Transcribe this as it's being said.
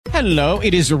Hello,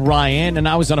 it is Ryan, and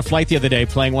I was on a flight the other day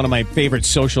playing one of my favorite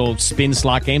social spin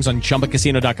slot games on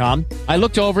ChumbaCasino.com. I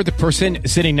looked over at the person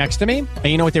sitting next to me, and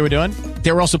you know what they were doing?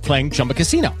 They were also playing Chumba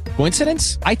Casino.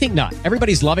 Coincidence? I think not.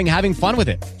 Everybody's loving having fun with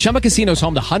it. Chumba Casino is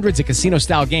home to hundreds of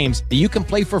casino-style games that you can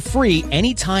play for free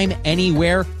anytime,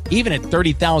 anywhere, even at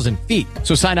 30,000 feet.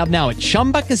 So sign up now at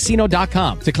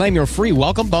ChumbaCasino.com to claim your free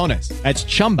welcome bonus. That's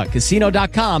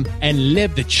ChumbaCasino.com and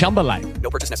live the Chumba life.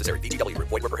 No purchase necessary. VGW.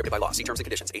 Void were prohibited by law. See terms and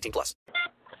conditions. 18+.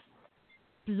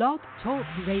 Blog Talk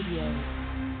Radio.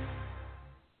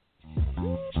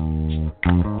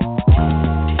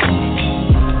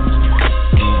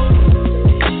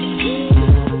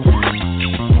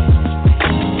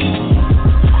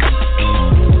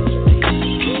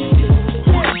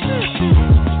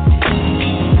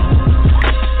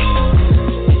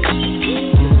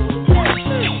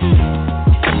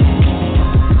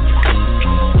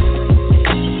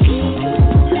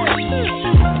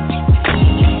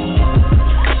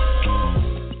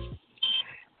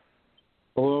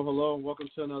 Hello, and welcome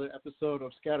to another episode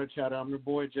of Scatter Chatter. I'm your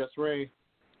boy, Jussray.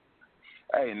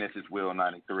 Hey, and this is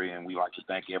Will93, and we'd like to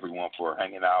thank everyone for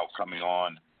hanging out, coming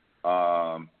on,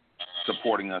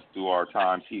 supporting us through our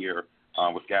times here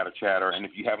with Scatter Chatter. And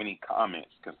if you have any comments,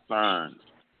 concerns,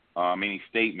 any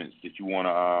statements that you want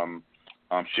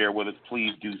to share with us,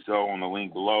 please do so on the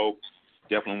link below.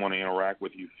 Definitely want to interact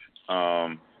with you,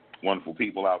 wonderful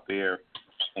people out there.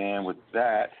 And with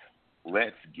that,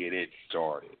 let's get it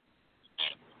started.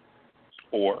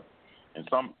 Or, in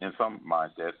some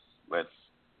mindsets, let's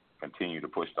continue to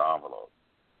push the envelope.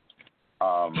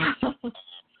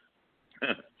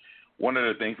 One of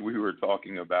the things we were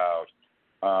talking about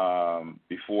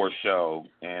before show,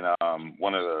 and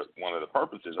one of the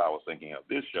purposes I was thinking of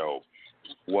this show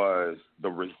was the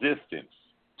resistance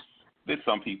that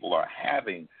some people are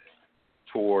having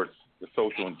towards the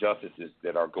social injustices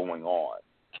that are going on.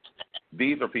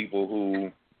 These are people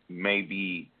who may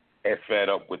be fed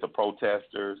up with the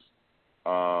protesters,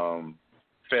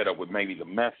 fed up with maybe the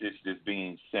message that's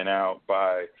being sent out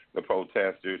by the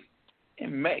protesters,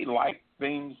 and may like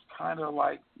things kind of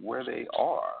like where they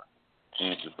are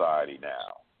in society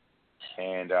now.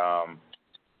 And I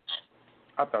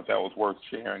thought that was worth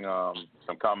sharing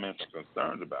some comments and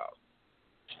concerns about.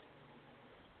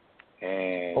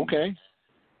 And okay.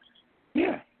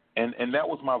 Yeah, and that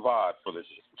was my vibe for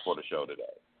the show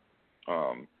today.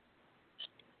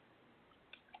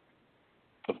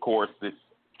 Of course, this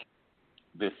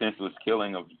senseless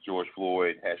killing of George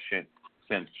Floyd has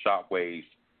sent shockwaves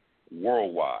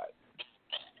worldwide,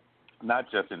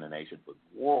 not just in the nation, but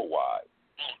worldwide.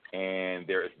 And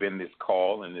there has been this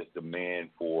call and this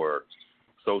demand for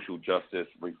social justice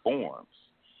reforms,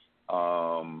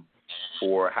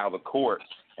 for how the courts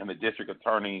and the district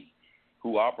attorneys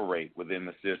who operate within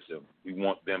the system, we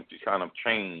want them to kind of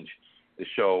change to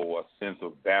show a sense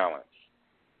of balance.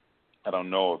 I don't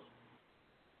know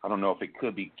if it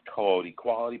could be called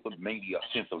equality, but maybe a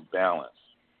sense of balance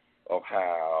of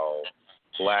how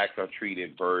blacks are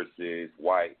treated versus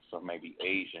whites or maybe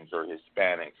Asians or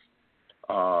Hispanics,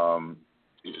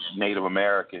 Native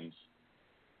Americans.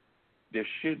 There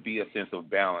should be a sense of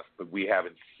balance, but we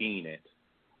haven't seen it,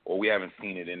 or we haven't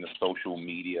seen it in the social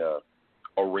media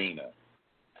arena.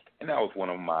 And that was one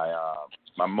of my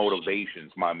my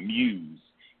motivations, my muse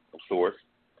of sorts,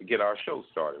 to get our show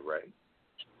started, right?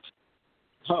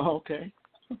 Oh, okay.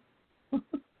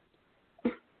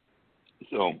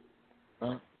 So,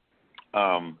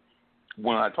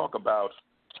 when I talk about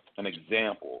an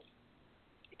example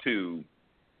to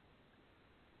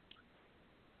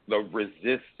the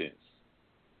resistance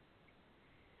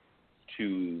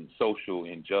to social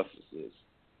injustices,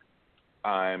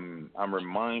 I'm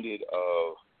reminded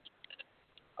of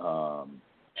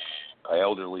an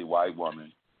elderly white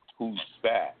woman who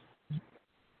spat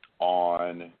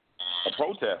on a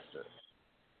protester,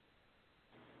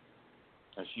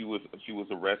 and she was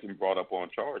arrested and brought up on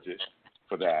charges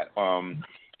for that.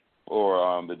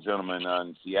 Or the gentleman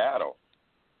in Seattle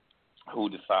who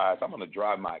decides, I'm going to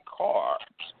drive my car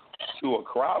to a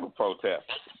crowd of protesters,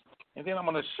 and then I'm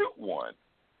going to shoot one.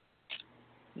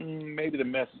 Maybe the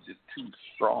message is too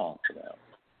strong for them.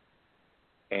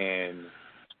 And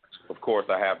of course,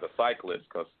 I have the cyclist,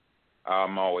 because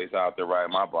I'm always out there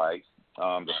riding my bike.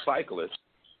 The cyclist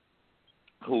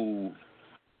who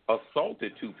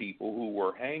assaulted two people who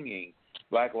were hanging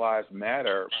Black Lives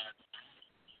Matter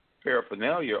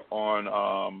paraphernalia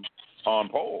on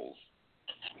poles,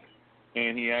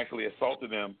 and he actually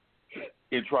assaulted them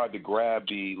and tried to grab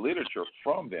the literature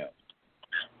from them.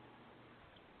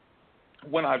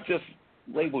 When I've just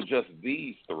labeled just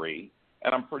these three,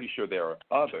 and I'm pretty sure there are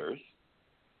others,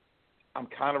 I'm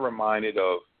kind of reminded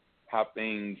of how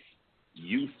things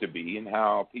used to be and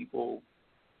how people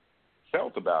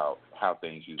felt about how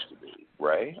things used to be,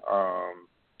 right?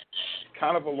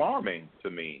 Kind of alarming to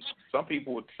me. Some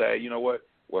people would say, you know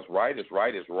what's right is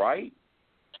right is right,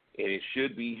 and it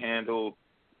should be handled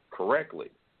correctly.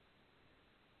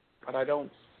 But I don't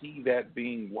see that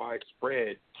being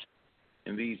widespread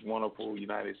in these wonderful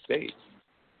United States.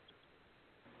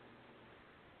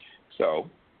 So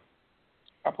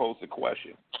I pose the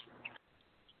question,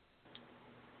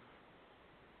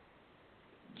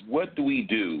 what do we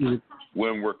do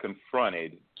when we're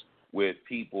confronted with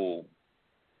people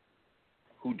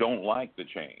who don't like the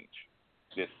change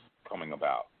that's coming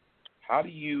about? How do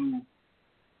you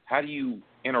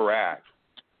interact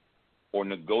or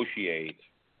negotiate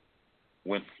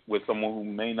with someone who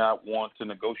may not want to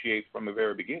negotiate from the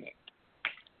very beginning?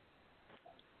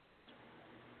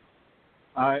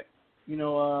 I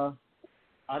don't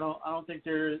think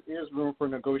there is room for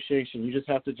negotiation. You just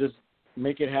have to just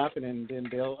make it happen, and then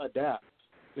they'll adapt.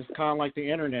 It's kind of like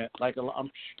the internet. Like,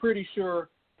 I'm pretty sure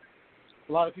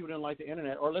a lot of people didn't like the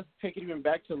internet. Or let's take it even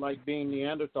back to like being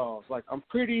Neanderthals. Like, I'm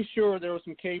pretty sure there were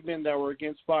some cavemen that were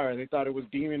against fire. They thought it was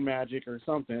demon magic or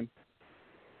something.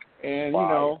 And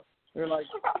they're like,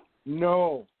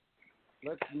 no,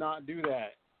 let's not do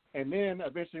that. And then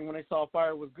eventually when they saw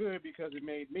fire was good because it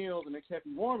made meals and it kept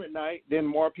you warm at night, then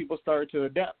more people started to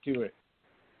adapt to it.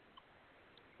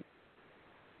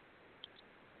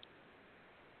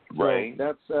 Right.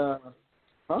 So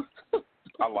that's,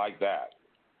 I like that.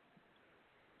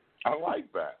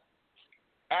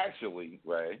 Actually,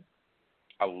 Ray,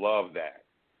 I love that.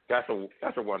 That's a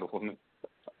wonderful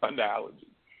analogy.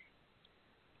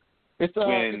 It's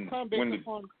kind of based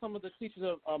upon some of the teachings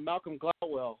of Malcolm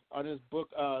Gladwell on his book,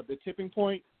 The Tipping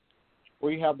Point,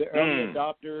 where you have the early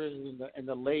adopters and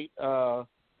the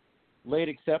late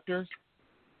acceptors.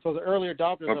 So the early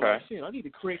adopters are like, shit, I need to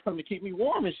create something to keep me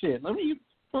warm and shit. Let me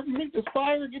fucking make this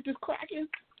fire, get this cracking.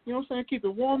 You know what I'm saying? Keep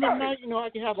it warm at night. I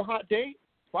can have a hot date.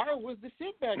 Fire was the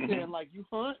shit back then. Like, you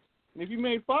hunt, and if you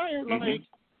made fire, like,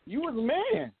 you was a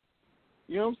man.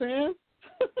 You know what I'm saying?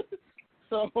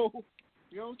 So,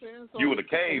 you know what I'm saying? So, you were the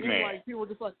caveman. Like, people were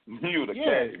just like, you were the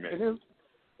caveman.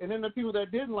 And then the people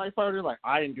that didn't like fire, they're like,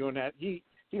 I ain't doing that. He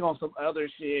on some other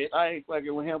shit. I ain't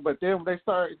fucking with him. But then when they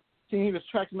started seeing he was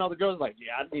attracting other girls, like,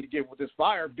 yeah, I need to get with this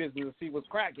fire business and see what's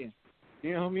cracking.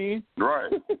 You know what I mean?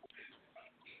 Right.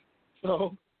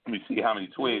 So let me see how many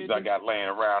twigs I got laying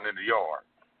around in the yard.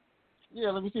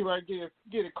 Yeah, let me see if I can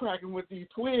get it cracking with these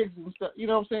twigs and stuff. You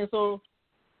know what I'm saying? So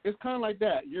it's kind of like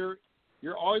that. You're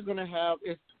always going to have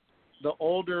the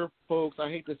older folks, I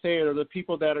hate to say it, are the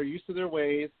people that are used to their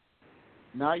ways,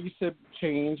 not used to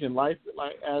change. And life,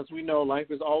 like as we know, life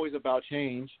is always about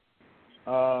change.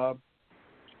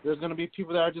 There's going to be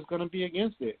people that are just going to be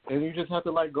against it, and you just have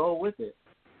to like go with it.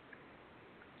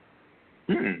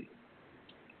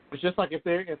 It's just like if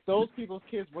those people's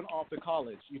kids went off to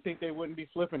college, you think they wouldn't be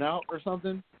flipping out or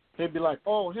something? They'd be like,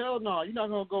 oh, hell no, you're not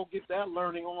going to go get that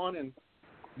learning on and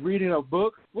reading a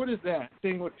book. What is that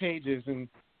thing with pages and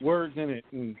words in it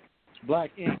and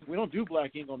black ink? We don't do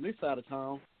black ink on this side of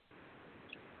town.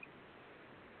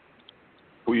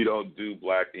 We don't do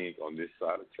black ink on this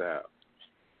side of town.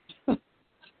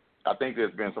 I think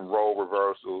there's been some role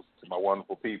reversals to my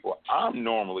wonderful people. I'm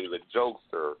normally the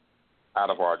jokester out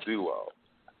of our duo.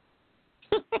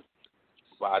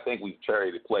 But I think we've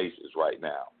traded places right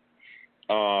now.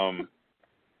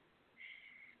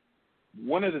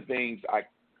 One of the things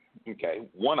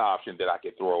one option that I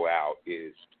could throw out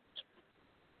is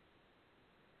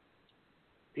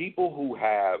people who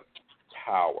have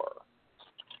power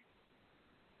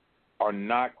are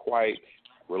not quite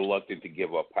reluctant to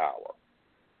give up power.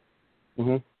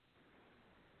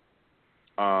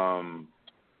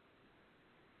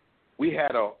 We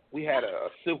had a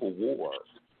civil war,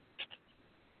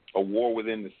 a war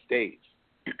within the states.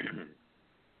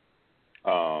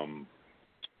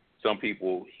 Some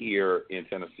people here in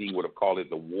Tennessee would have called it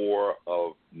the War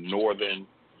of Northern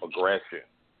Aggression.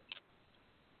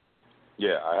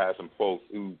 Yeah, I had some folks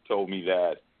who told me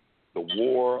that the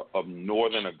War of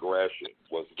Northern Aggression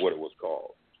was what it was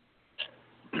called.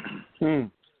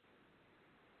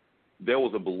 There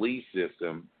was a belief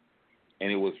system,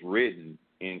 and it was written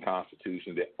in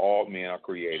Constitution that all men are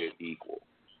created equal,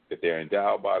 that they're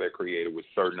endowed by their Creator with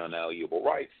certain unalienable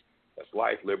rights. That's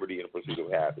life, liberty, and the pursuit of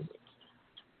happiness.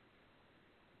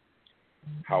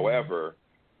 However,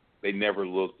 they never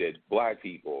looked at black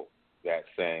people that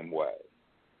same way.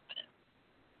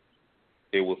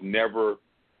 It was never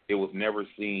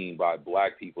seen by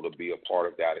black people to be a part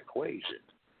of that equation.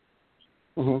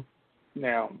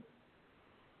 Now,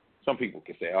 some people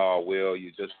can say, "Oh, well,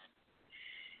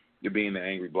 you're being the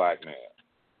angry black man."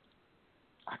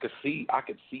 I could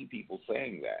see people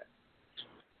saying that.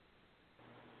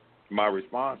 My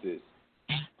response is,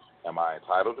 am I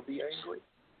entitled to be angry?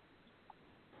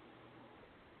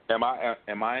 Am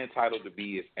I entitled to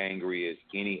be as angry as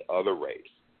any other race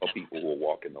of people who are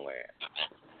walking the land?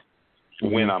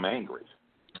 When I'm angry.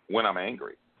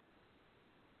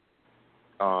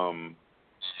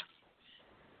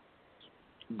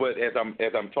 But as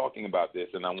I'm talking about this,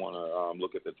 and I want to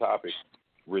look at the topic,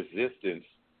 resistance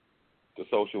to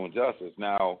social injustice.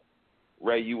 Now,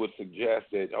 Ray, you would suggest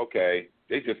that, okay,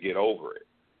 they just get over it.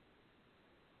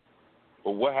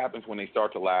 But what happens when they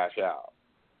start to lash out?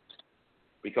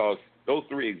 Because those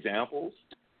three examples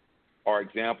are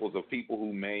examples of people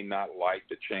who may not like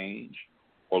the change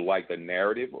or like the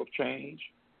narrative of change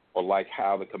or like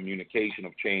how the communication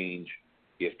of change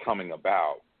is coming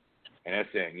about. And they're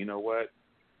saying, you know what?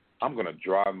 I'm going to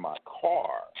drive my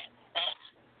car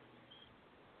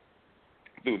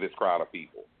through this crowd of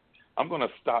people. I'm going to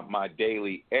stop my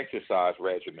daily exercise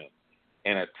regimen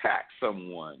and attack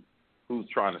someone who's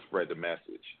trying to spread the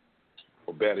message.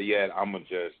 Or better yet, I'm going to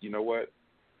just, you know what?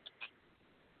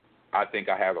 I think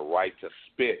I have the right to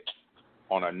spit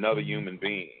on another human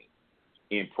being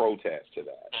in protest to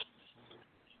that.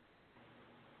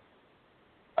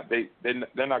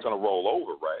 They're not going to roll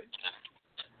over, right?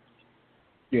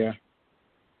 Yeah.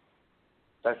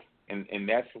 That's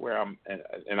where I'm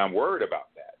worried about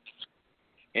that.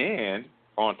 And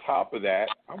on top of that,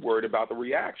 I'm worried about the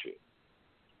reaction.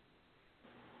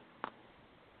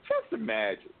 Just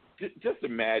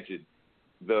imagine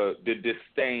the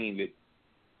disdain that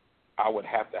I would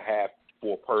have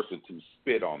for a person to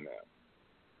spit on them.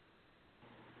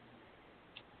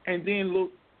 And then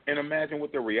look and imagine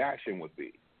what the reaction would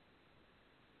be.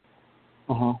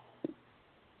 Uh-huh.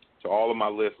 To all of my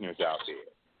listeners out there,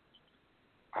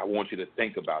 I want you to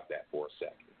think about that for a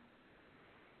second.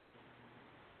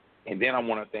 And then I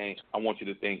want you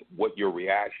to think what your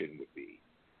reaction would be.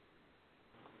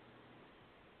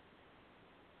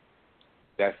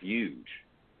 That's huge.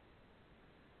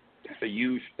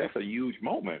 That's a huge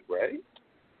moment, right?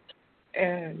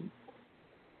 And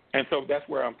so that's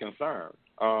where I'm concerned.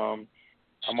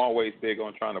 I'm always big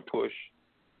on trying to push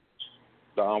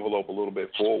the envelope a little bit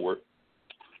forward.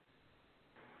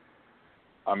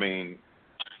 I mean,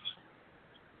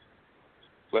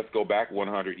 let's go back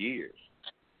 100 years.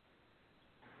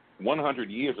 100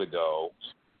 years ago,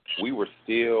 we were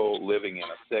still living in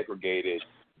a segregated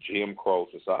Jim Crow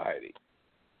society.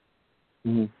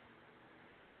 Mm-hmm.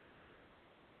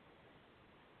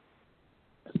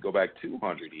 Let's go back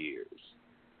 200 years.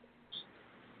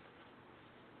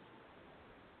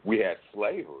 We had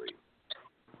slavery.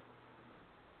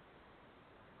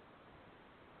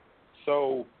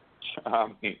 So, I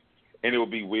mean, and it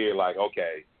would be weird, like,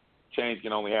 okay, change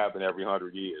can only happen every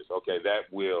 100 years. Okay,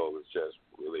 that wheel is just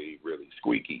really, really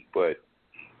squeaky. But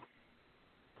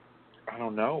I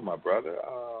don't know, my brother.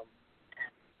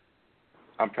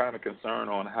 I'm kind of concerned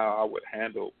on how I would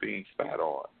handle being spat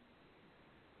on.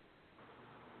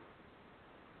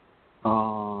 I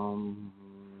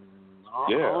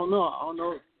don't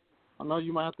know. I know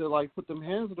you might have to like put them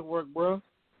hands to work, bro.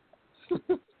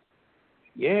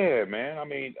 Yeah, man. I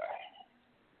mean,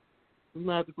 you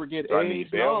might have to forget I age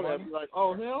need and all bail that. money? Be like,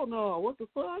 oh hell no! What the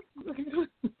fuck?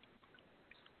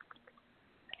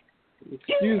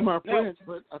 Excuse my French,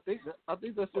 but I think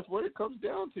that's just what it comes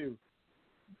down to.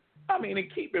 I mean,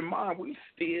 and keep in mind, we're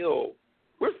still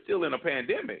in a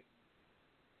pandemic.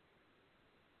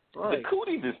 Right. The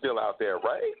cooties is still out there,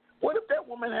 right? What if that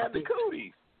woman had the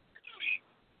cooties?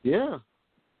 Yeah.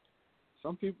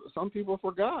 Some people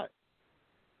forgot.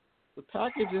 The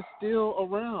package is still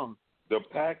around. The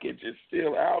package is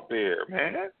still out there,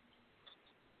 man.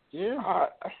 Yeah.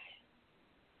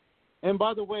 And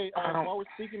by the way, while we're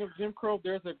speaking of Jim Crow,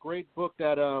 there's a great book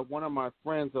that one of my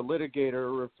friends, a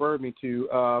litigator, referred me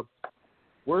to,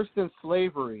 Worse Than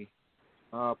Slavery,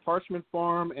 Parchment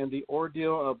Farm and the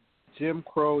Ordeal of Jim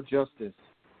Crow Justice.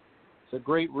 It's a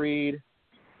great read.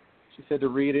 She said to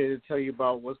read it. It'll tell you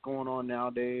about what's going on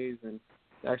nowadays, and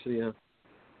it's actually a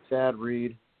sad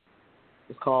read.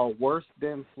 It's called Worse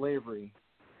Than Slavery.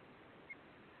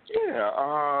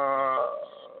 Yeah.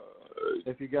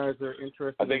 If you guys are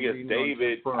interested, I think it's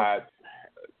David.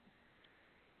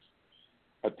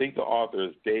 I think the author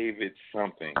is David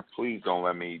something. Please don't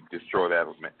let me destroy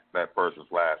that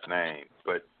person's last name.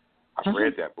 But I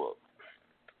read that book.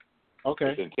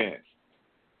 Okay.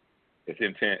 It's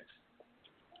intense.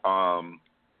 Gosh.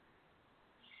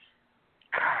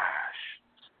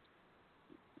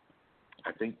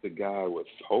 I think the guy was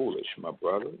Polish, my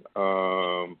brother.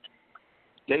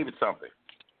 David something.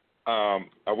 I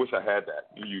wish I had that.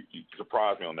 You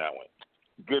surprised me on that one.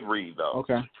 Good read, though.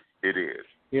 Okay. It is.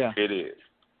 Yeah. It is.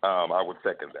 I would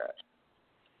second that.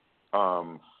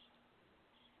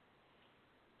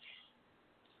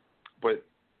 But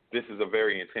this is a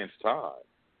very intense time.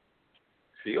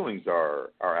 Feelings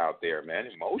are out there, man.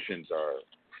 Emotions are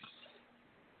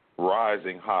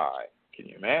rising high. Can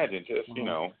you imagine? Just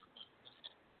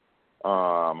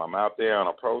I'm out there on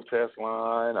a protest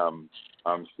line.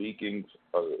 I'm speaking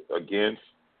against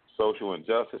social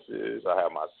injustices. I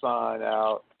have my sign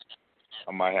out.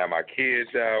 I might have my kids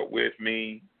out with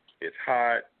me. It's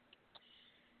hot.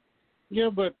 Yeah,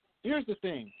 but here's the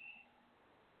thing.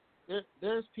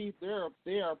 There's people.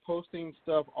 They are posting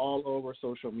stuff all over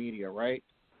social media, right?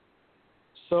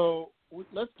 So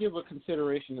let's give a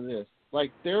consideration to this.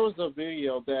 Like, there was a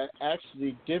video that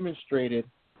actually demonstrated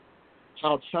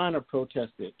how China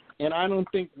protested, and I don't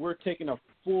think we're taking a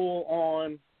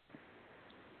full-on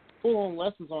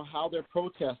lessons on how they're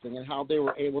protesting and how they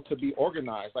were able to be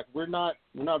organized. Like, we're not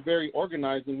very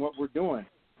organized in what we're doing.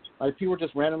 Like, people are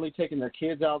just randomly taking their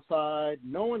kids outside,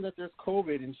 knowing that there's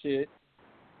COVID and shit,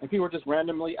 and people are just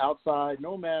randomly outside,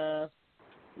 no mask.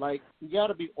 Like, you got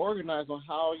to be organized on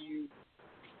how you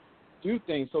do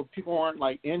things so people aren't,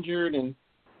 like, injured and,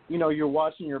 you're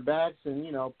watching your backs and,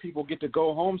 people get to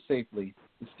go home safely.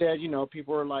 Instead,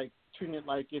 people are, like, treating it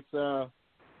like it's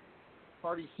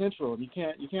party central. You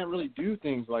can't really do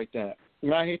things like that.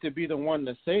 I hate to be the one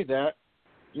to say that.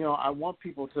 I want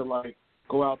people to, like,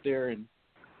 go out there and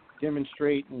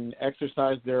demonstrate and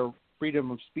exercise their freedom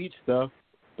of speech stuff.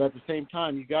 But at the same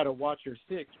time, you got to watch your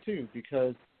six, too,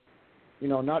 because,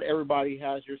 not everybody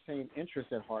has your same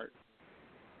interest at heart.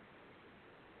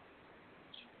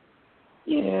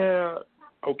 Yeah,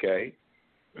 okay.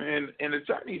 And the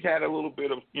Chinese had a little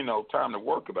bit of, time to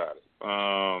work about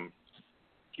it.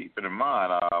 Keeping in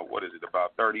mind, what is it,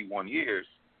 about 31 years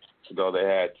ago they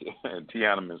had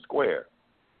Tiananmen Square,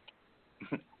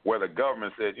 where the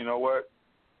government said, you know what,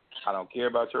 I don't care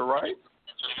about your rights.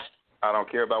 I don't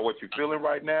care about what you're feeling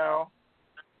right now.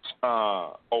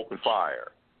 Open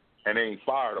fire. And they ain't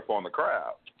fired up on the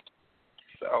crowd.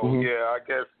 So, yeah, I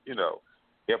guess,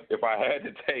 if I had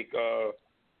to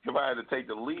take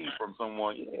the lead from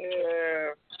someone,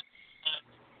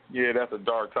 that's a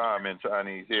dark time in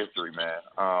Chinese history, man.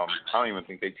 I don't even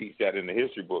think they teach that in the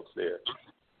history books there.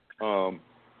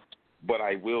 But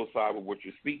I will side with what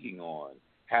you're speaking on,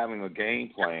 having a game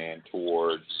plan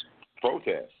towards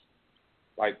protests.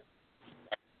 Like,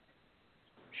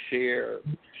 share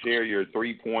your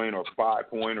 3-point or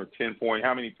 5-point or 10-point,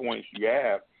 how many points you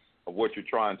have of what you're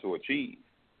trying to achieve.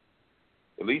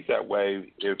 At least that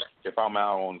way, if I'm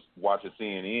out on watching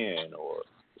CNN or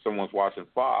someone's watching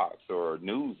Fox or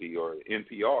Newsy or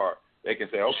NPR, they can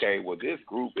say, okay, well, this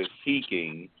group is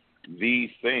seeking these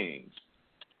things,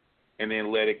 and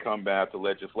then let it come back to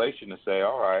legislation to say,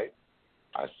 all right,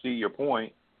 I see your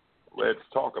point. Let's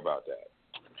talk about that.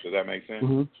 Does that make sense?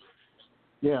 Mm-hmm.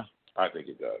 Yeah. I think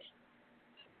it does.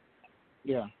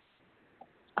 Yeah.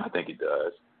 I think it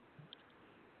does.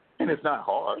 And it's not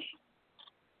harsh.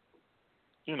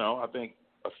 I think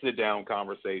a sit-down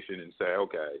conversation and say,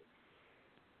 okay,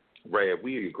 Ray, if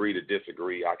we agree to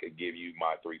disagree, I could give you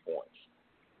my 3 points.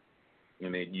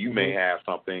 And then you may have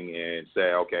something and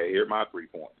say, okay, here are my 3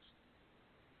 points.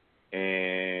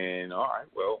 And, all right,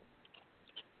 well,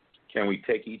 can we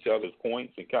take each other's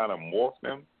points and kind of morph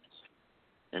them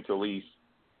into at least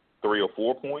 3 or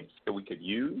 4 points that we could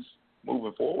use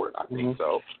moving forward? I think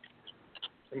so.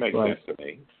 It makes sense to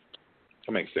me.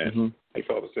 It makes sense. Makes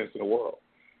all the sense in the world.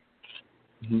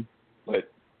 But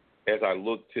as I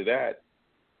look to that,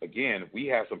 again, we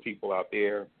have some people out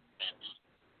there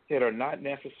that are not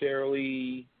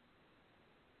necessarily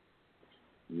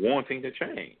wanting to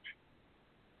change.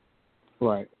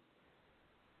 Right.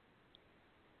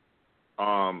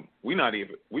 We're not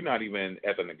even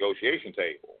at the negotiation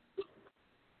table.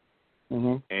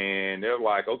 And they're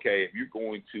like, okay, if you're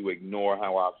going to ignore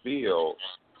how I feel,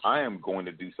 I am going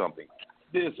to do something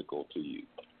physical to you.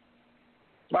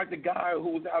 Like the guy who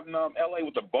was out in L.A.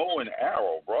 with the bow and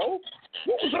arrow, bro.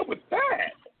 What was up with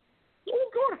that? What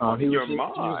was going on in your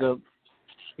mind?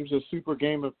 He was a super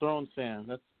Game of Thrones fan.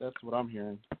 That's what I'm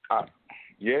hearing.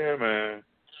 Yeah, man.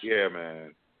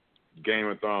 Game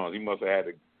of Thrones. He must have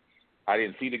had I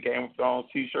didn't see the Game of Thrones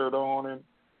T-shirt on him,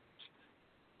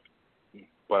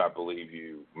 but I believe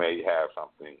you may have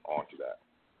something onto that.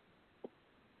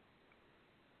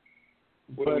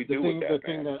 What do we do with that, man? The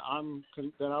thing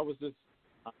that I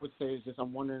would say is just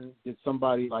I'm wondering, did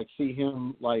somebody like see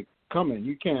him like coming?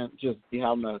 You can't just be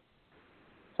having a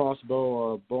crossbow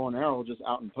or a bow and arrow just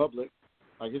out in public.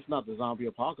 Like, it's not the zombie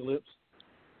apocalypse.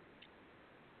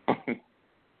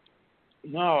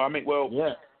 No, I mean, well,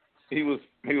 Yeah. he was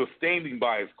standing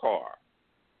by his car.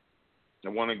 I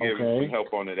want to give you some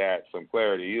help on that, some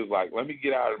clarity. He was like, let me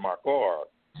get out of my car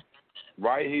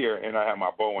right here, and I have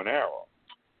my bow and arrow.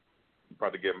 I'm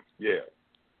about to get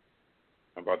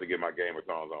my Game of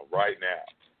Thrones on right now.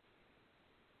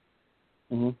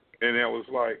 Mm-hmm. And it was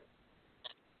like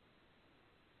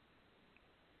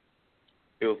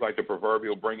the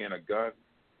proverbial bringing a knife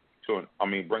to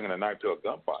a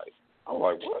gunfight. I was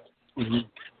like, what? Mm-hmm.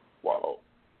 Whoa.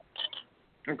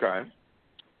 Okay.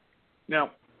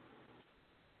 Now,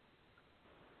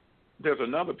 there's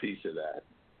another piece of that.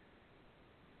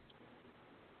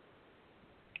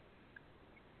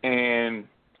 And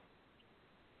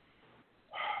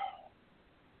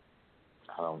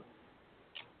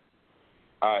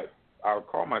I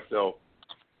recall myself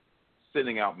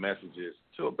sending out messages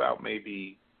to about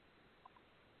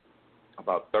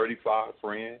 35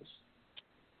 friends.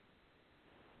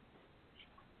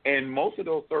 And most of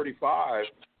those 35,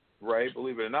 Ray,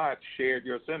 believe it or not, shared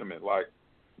your sentiment. Like,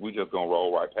 we just going to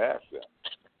roll right past them.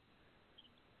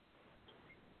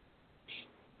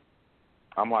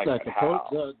 I'm like,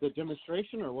 how? The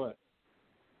demonstration or what?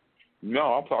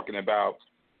 No, I'm talking about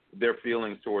their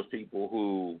feelings towards people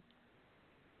who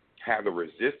have the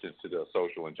resistance to the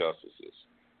social injustices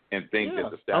and think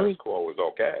that the status quo is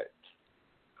okay.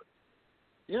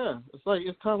 Yeah, it's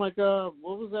kind of like what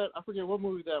was that? I forget what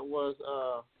movie that was.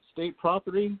 State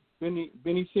Property. Benny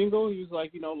Single. He was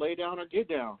like, lay down or get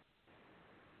down.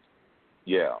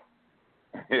 Yeah.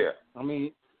 Yeah. I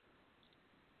mean,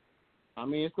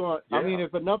 it's going. Yeah. I mean,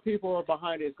 if enough people are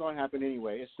behind it, it's going to happen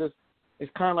anyway.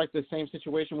 It's kind of like the same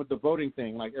situation with the voting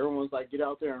thing. Like, everyone's like, get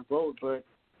out there and vote, but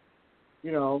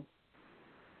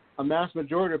a mass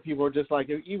majority of people are just like,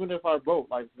 even if I vote,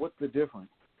 like, what's the difference,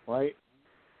 right?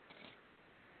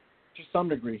 To some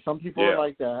degree, some people are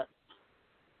like that.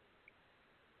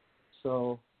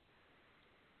 So,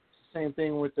 same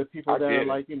thing with the people that are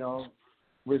like,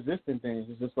 resisting things.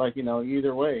 It's just like,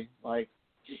 either way, like,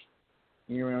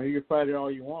 you can fight it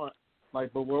all you want,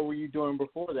 like, but what were you doing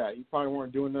before that? You probably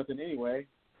weren't doing nothing anyway.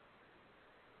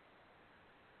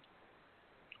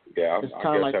 Yeah, it's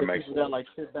kind of like the people that like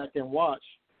sit back and watch.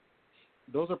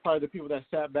 Those are probably the people that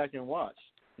sat back and watched,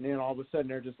 and then all of a sudden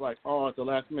they're just like, oh, at the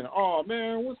last minute, oh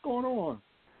man, what's going on?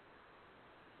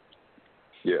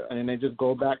 Yeah. And then they just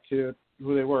go back to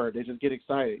who they were. They just get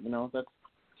excited, That's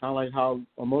kind of like how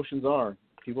emotions are.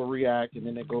 People react, and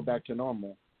then they go back to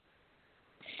normal.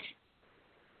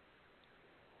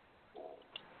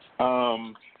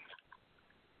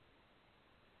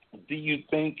 Do you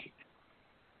think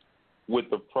with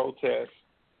the protests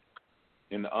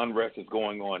and the unrest that's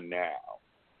going on now,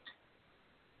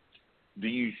 do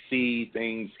you see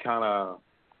things kind of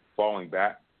falling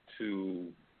back to,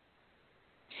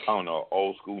 I don't know,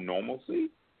 old school normalcy?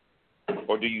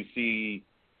 Or do you see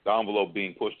the envelope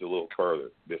being pushed a little further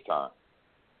this time?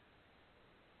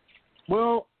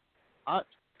 Well,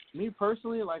 me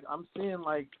personally, like, I'm seeing,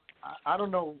 like, I don't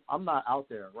know, I'm not out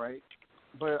there, right?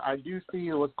 But I do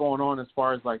see what's going on as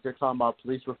far as, like, they're talking about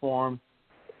police reform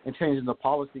and changing the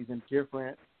policies in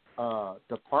different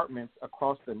departments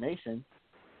across the nation,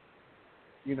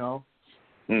 So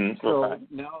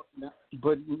now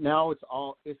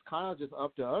it's kind of just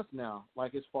up to us now,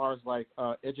 like, as far as, like,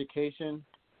 education,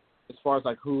 as far as,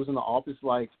 like, who's in the office,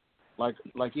 like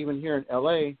even here in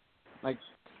L.A., like,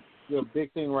 the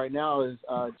big thing right now is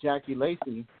Jackie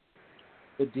Lacey,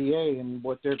 the DA, and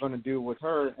what they're going to do with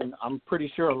her. And I'm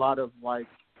pretty sure a lot of, like,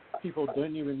 people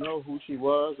didn't even know who she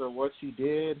was or what she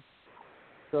did.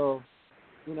 So,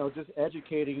 just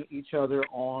educating each other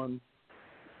on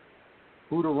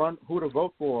who to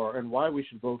vote for and why we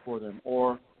should vote for them,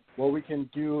 or what we can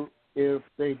do if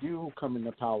they do come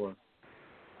into power.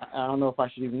 I don't know if I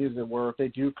should even use the word, if they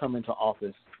do come into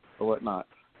office or whatnot.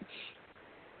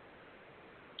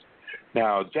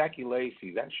 Now, Jackie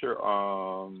Lacey, that's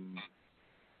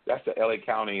that's the LA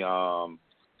County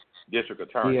District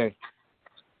Attorney. Yeah.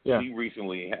 Yeah. She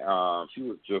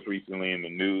was just recently in the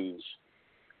news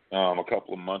a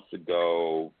couple of months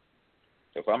ago.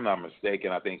 If I'm not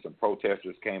mistaken, I think some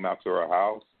protesters came out to her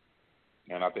house,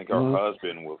 and I think her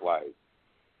husband was like,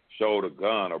 showed a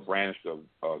gun or brandished a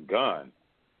gun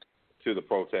to the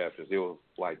protesters. It was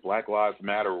like Black Lives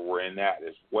Matter were in that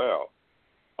as well.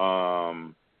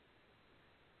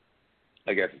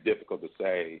 I guess it's difficult to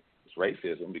say it's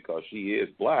racism because she is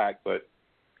black, but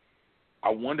I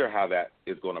wonder how that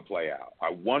is going to play out.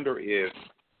 I wonder if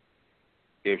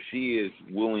she is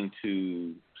willing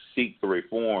to seek the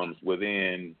reforms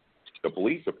within the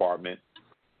police department,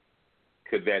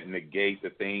 could that negate the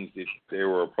things that they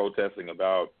were protesting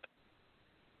about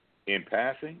in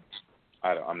passing?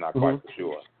 I'm not quite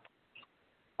sure.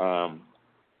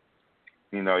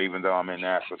 Even though I'm in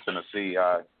Nashville, Tennessee,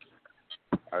 I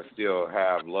still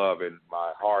have love, and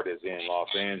my heart is in Los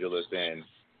Angeles, and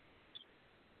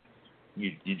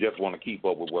you just want to keep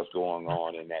up with what's going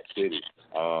on in that city.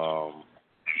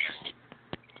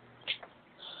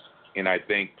 And I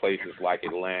think places like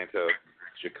Atlanta,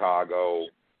 Chicago,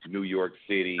 New York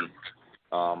City,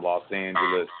 Los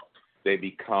Angeles, they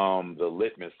become the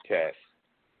litmus test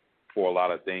for a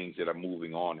lot of things that are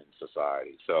moving on in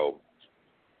society. So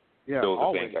those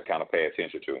are things I kind of pay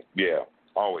attention to. Yeah,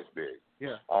 always big.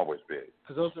 Yeah, always big.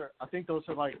 Because I think those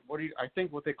are like, I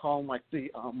think what they call them, like the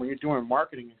when you're doing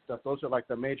marketing and stuff, those are like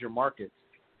the major markets.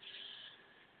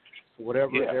 So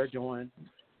whatever they're doing,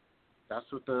 that's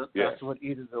what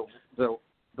either the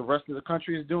rest of the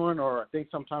country is doing, or I think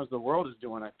sometimes the world is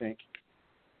doing. I think.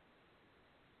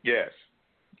 Yes,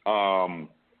 I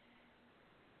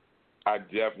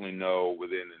definitely know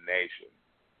within the nation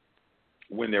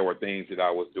when there were things that I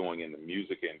was doing in the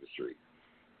music industry,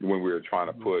 when we were trying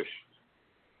to push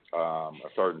a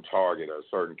certain target or a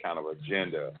certain kind of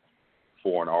agenda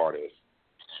for an artist.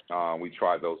 We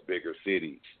tried those bigger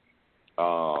cities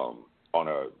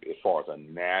as far as a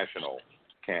national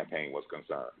campaign was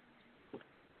concerned.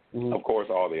 Mm-hmm. Of course,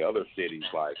 all the other cities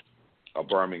like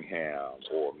Birmingham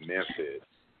or Memphis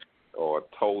or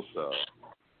Tulsa,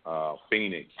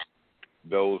 Phoenix,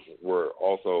 those were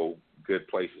also good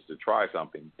places to try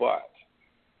something. But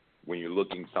when you're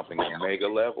looking something at mega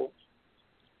level,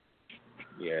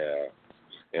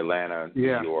 Atlanta,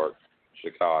 New York,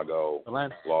 Chicago,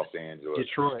 Los Angeles,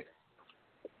 Detroit.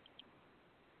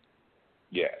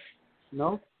 Yes.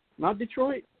 No, not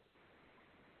Detroit.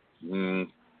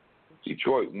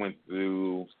 Detroit went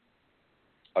through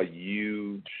a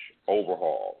huge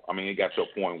overhaul. I mean, it got to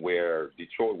a point where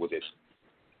Detroit was at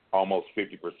almost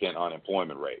 50%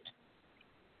 unemployment rate.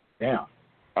 Yeah.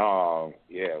 It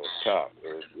was tough.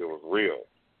 It was real.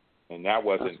 And that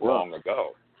wasn't long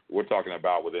ago. We're talking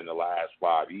about within the last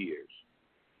 5 years.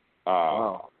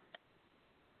 Wow.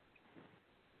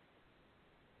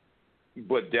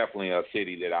 But definitely a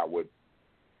city that I would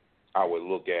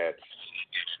look at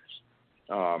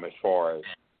as far as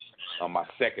my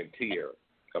second tier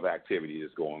of activity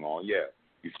that's going on. Yeah,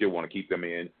 you still want to keep them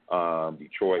in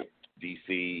Detroit,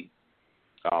 D.C.,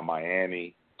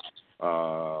 Miami,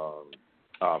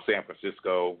 San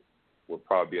Francisco would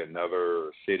probably be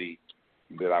another city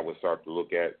that I would start to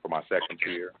look at for my second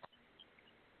tier.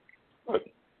 But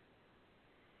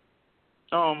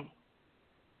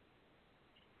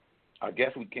I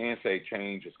guess we can say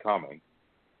change is coming.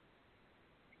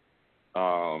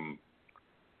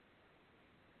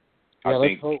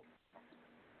 Let's hope.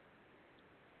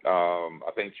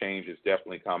 I think change is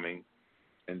definitely coming.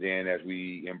 And then as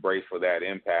we embrace for that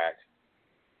impact,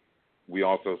 we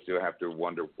also still have to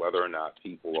wonder whether or not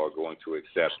people are going to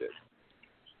accept it.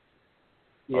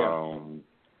 Yeah.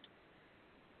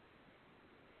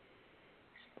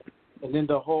 And then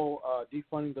the whole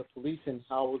defunding the police, and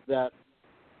how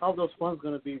are those funds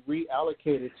going to be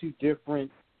reallocated to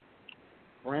different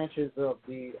branches of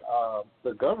the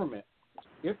government,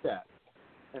 if that,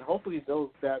 and hopefully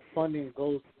that funding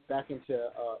goes back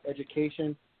into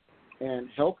education and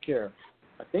healthcare.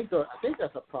 I think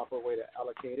that's a proper way to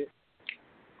allocate it.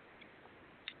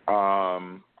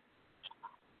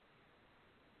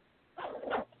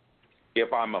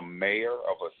 If I'm a mayor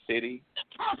of a city,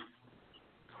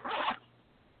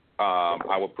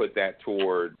 I would put that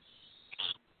towards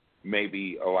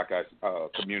maybe like a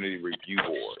community review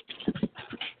board.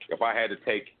 If I had to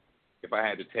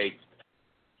take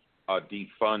a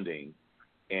defunding,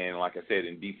 and like I said,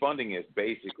 and defunding is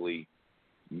basically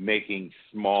making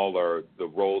smaller the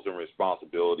roles and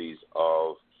responsibilities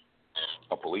of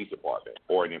a police department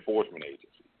or an enforcement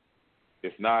agency.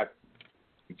 It's not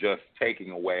just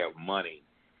taking away of money.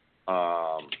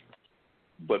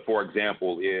 But for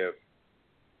example, if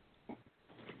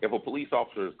a police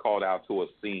officer is called out to a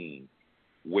scene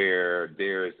where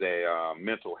there's a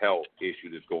mental health issue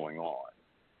that's going on,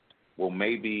 well,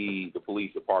 maybe the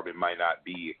police department might not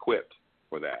be equipped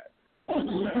for that.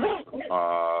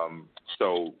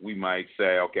 So we might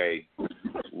say, okay,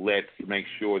 let's make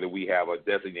sure that we have a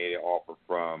designated officer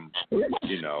from,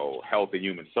 Health and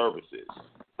Human Services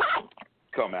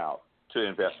come out to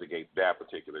investigate that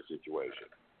particular situation.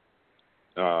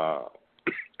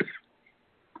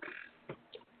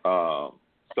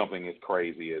 Something as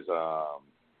crazy as a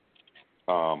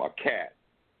cat,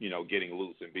 getting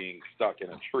loose and being stuck in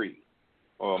a tree,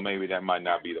 well, maybe that might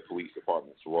not be the police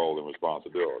department's role and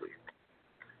responsibility.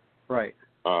 Right.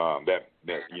 That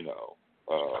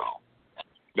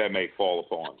that may fall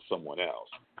upon someone else.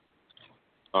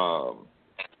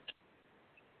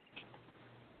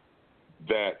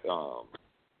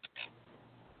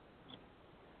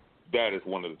 That is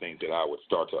one of the things that I would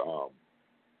start to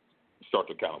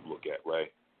kind of look at,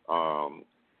 right?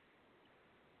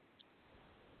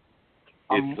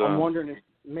 I'm wondering if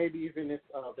maybe even if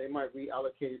they might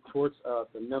reallocate it towards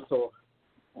the mental,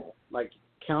 like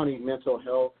county mental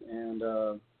health and,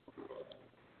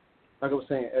 like I was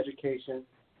saying, education.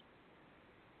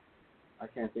 I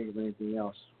can't think of anything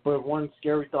else. But one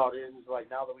scary thought is like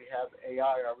now that we have AI,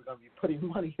 are we going to be putting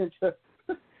money into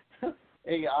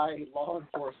AI law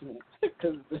enforcement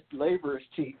because the labor is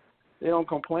cheap? They don't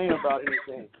complain about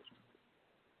anything.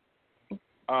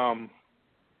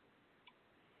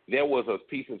 There was a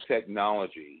piece of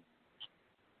technology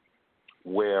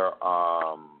where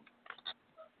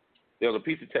there was a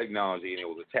piece of technology and it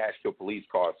was attached to a police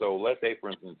car. So let's say, for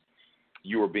instance,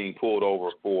 you were being pulled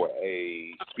over for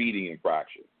a speeding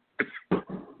infraction.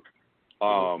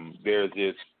 There's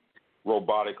this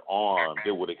robotic arm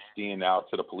that would extend out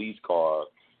to the police car,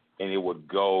 and it would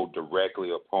go directly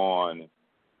upon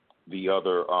the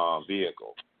other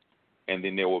vehicle. And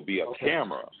then there would be a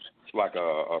camera, like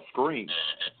a screen,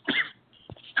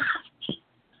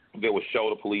 that would show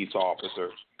the police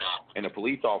officer, and the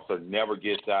police officer never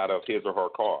gets out of his or her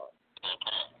car.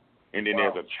 And then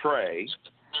there's a tray.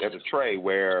 There's a tray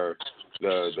where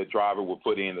the driver would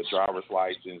put in the driver's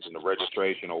license and the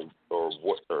registration or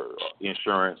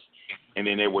insurance, and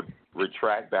then they would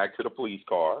retract back to the police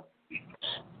car.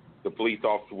 The police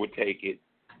officer would take it,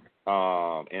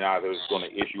 and either it's going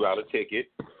to issue out a ticket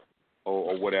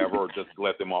or whatever, or just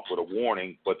let them off with a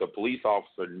warning. But the police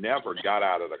officer never got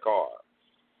out of the car.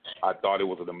 I thought it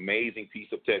was an amazing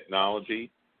piece of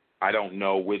technology. I don't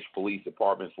know which police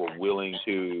departments were willing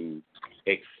to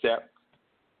accept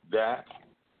that.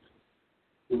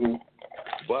 Mm-hmm.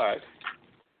 But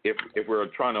if we're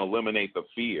trying to eliminate the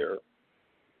fear,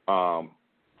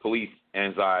 police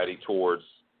anxiety towards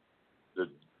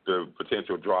the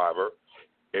potential driver,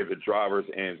 and the driver's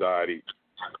anxiety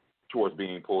towards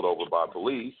being pulled over by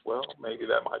police, well, maybe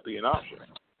that might be an option.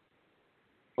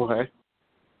 Okay.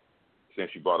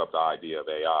 Since you brought up the idea of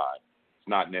AI. It's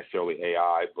not necessarily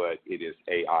AI, but it is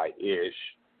AI-ish.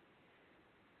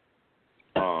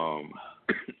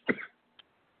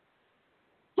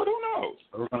 But who knows?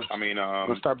 I mean,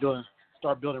 we'll start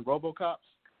building RoboCops.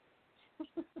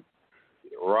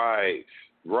 Right.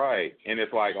 And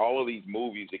it's like all of these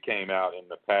movies that came out in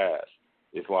the past.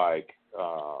 It's like,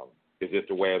 it's just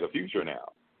the way of the future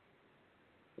now.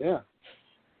 Yeah.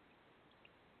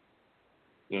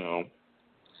 You know,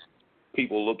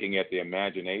 people looking at the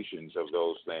imaginations of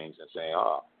those things and saying,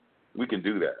 we can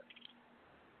do that.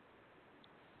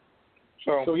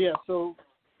 So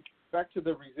back to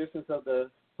the resistance of the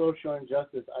social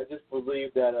injustice, I just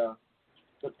believe that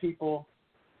the people,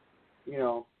 you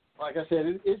know, like I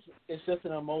said, it's just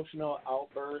an emotional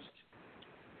outburst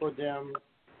for them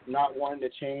not wanting to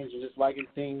change and just liking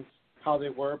things how they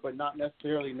were, but not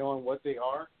necessarily knowing what they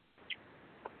are.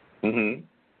 Mm-hmm.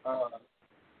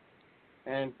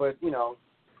 But you know,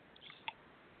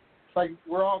 it's like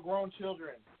we're all grown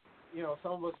children. You know,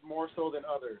 some of us more so than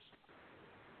others.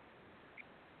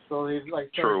 So they like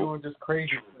start doing just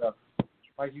crazy stuff.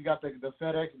 Like you got the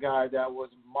FedEx guy that was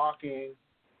mocking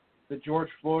the George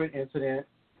Floyd incident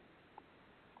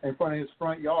in front of his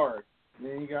front yard, and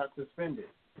then he got suspended.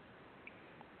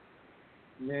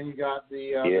 And then you got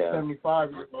the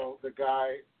 75-year-old, the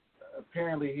guy.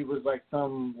 Apparently he was like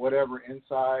some whatever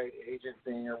inside agent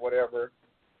thing or whatever,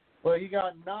 but he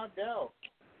got knocked out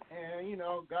and you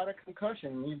know got a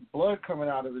concussion. He had blood coming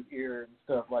out of his ear and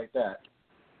stuff like that.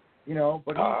 You know,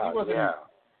 but he wasn't.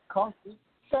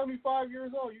 75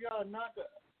 years old. You gotta knock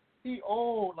he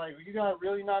old. Like you gotta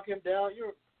really knock him down.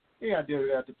 You gotta do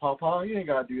that to Papa. You ain't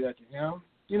gotta do that to him.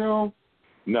 You know.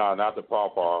 No, not to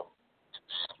Papa.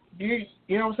 You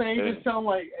know what I'm saying? You just tell him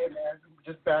like, hey man,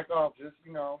 just back off. Just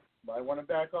you know. Might want to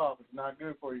back off. It's not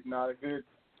good for you.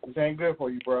 This ain't good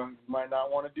for you, bro. You might not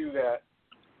want to do that.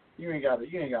 You ain't gotta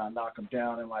knock him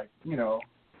down and like, you know,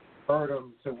 hurt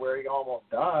him to where he almost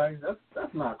dies.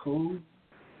 That's not cool.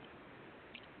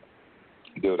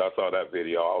 Dude, I saw that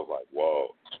video. I was like,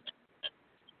 whoa.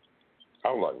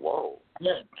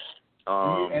 Yeah.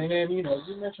 And then, you know,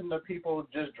 you mentioned the people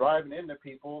just driving into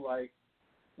people. Like,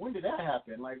 when did that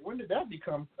happen? Like, when did that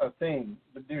become a thing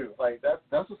to do? Like,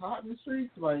 that's what's hot in the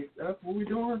streets? Like, that's what we're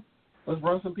doing? Let's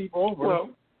run some people over. Well,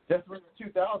 that's in the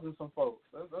 2000s, some folks.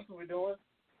 That's what we're doing?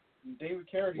 David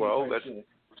Carradine Well, type that's shit.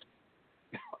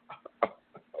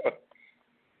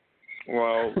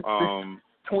 well,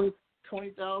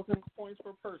 20,000 points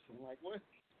per person. Like what?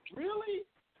 Really?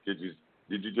 did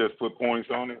you just put points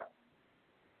on it?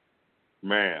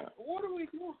 Man. What are we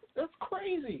doing? That's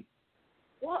crazy.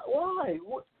 Why?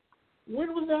 What?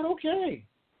 When was that okay?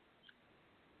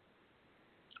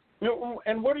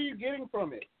 And what are you getting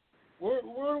from it? Where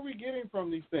are we getting from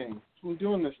these things, from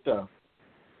doing this stuff?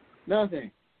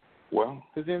 Nothing. Well,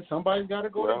 Because then somebody's got to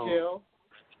go well, to jail.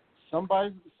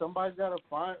 Somebody's got to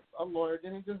find a lawyer.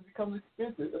 Then it just becomes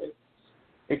expensive.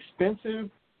 Expensive,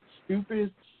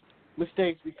 stupid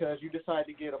mistakes because you decide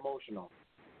to get emotional,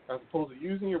 as opposed to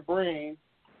using your brain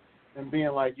and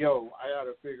being like, "Yo, I got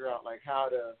to figure out like how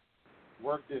to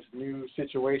work this new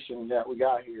situation that we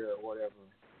got here or whatever."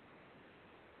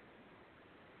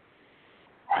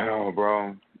 I don't know,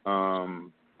 bro.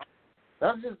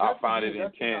 I find it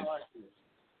intense.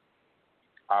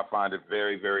 I find it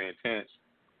very, very intense.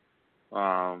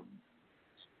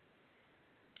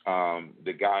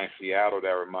 The guy in Seattle, that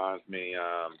reminds me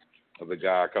of the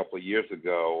guy a couple of years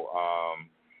ago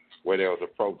where there was a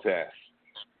protest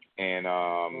and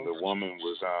the woman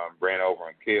was ran over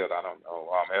and killed. I don't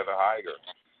know, Heather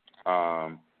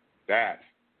Heiger. That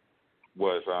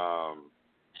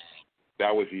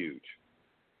was huge.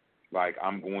 Like,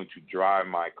 I'm going to drive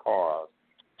my car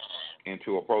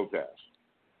into a protest.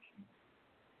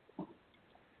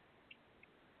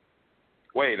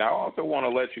 Wait, I also want to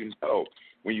let you know,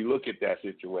 when you look at that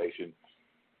situation,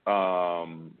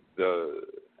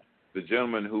 the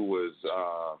gentleman who was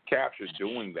captured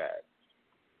doing that,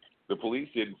 the police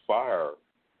didn't fire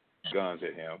guns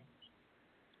at him.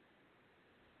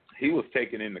 He was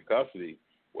taken into custody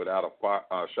without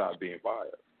a shot being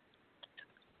fired.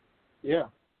 Yeah.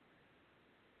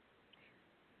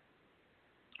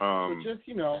 But just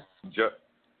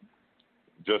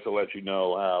just to let you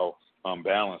know how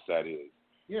unbalanced that is.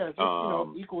 Yeah,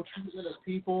 just equal treatment of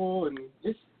people, and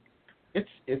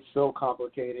it's so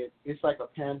complicated. It's like a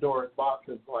Pandora's box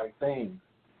of like things.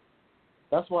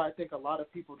 That's why I think a lot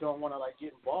of people don't want to like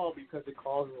get involved, because it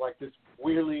causes like this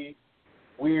weirdly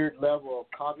weird level of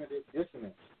cognitive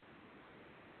dissonance.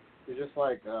 It's just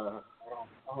like I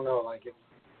don't know, like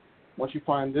once you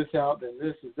find this out, then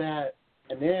this is that.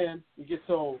 And then you get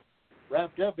so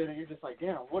wrapped up in it, you're just like,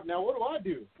 damn, what do I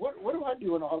do? What do I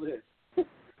do in all this?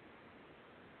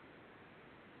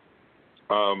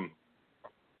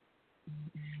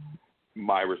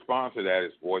 My response to that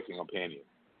is voicing opinion.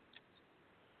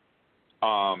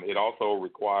 It also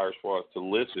requires for us to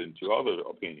listen to other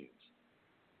opinions.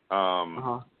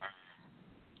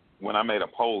 When I made a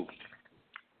post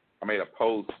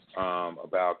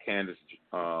about Candace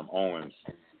Owens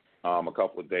a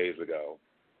couple of days ago.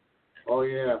 Oh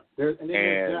yeah, there's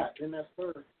that. Then that's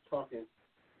her talking.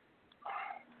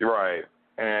 Right,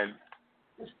 and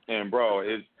bro,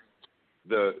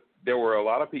 there were a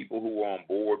lot of people who were on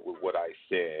board with what I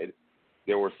said.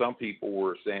 There were some people who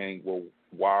were saying, "Well,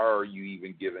 why are you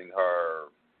even giving her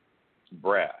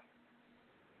breath?"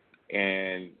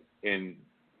 And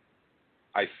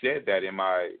I said that in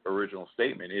my original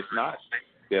statement. It's not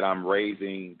that I'm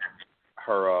raising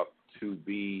her up to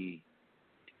be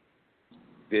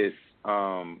this,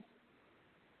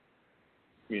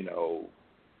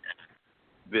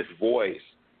 this voice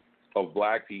of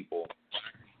black people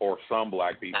or some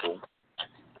black people.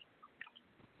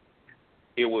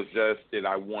 It was just that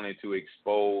I wanted to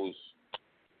expose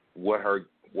what her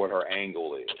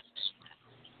angle is.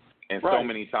 And right. So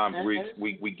many times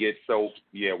we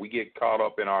get caught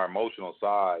up in our emotional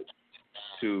side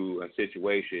to a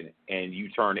situation, and you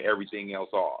turn everything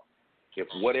else off. If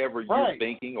whatever you're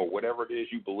thinking or whatever it is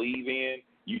you believe in,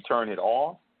 you turn it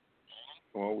off,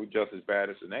 well, we're just as bad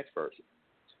as the next person.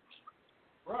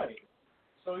 Right.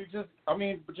 So just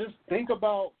take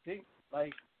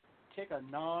a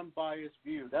non-biased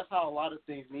view. That's how a lot of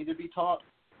things need to be taught.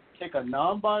 Take a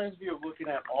non-biased view of looking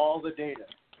at all the data,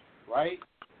 right?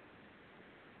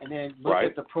 And then look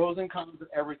at the pros and cons of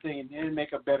everything, and then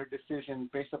make a better decision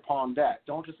based upon that.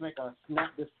 Don't just make a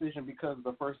snap decision because of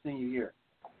the first thing you hear.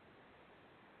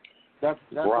 That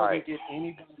doesn't get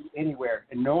anybody anywhere,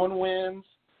 and no one wins.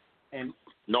 And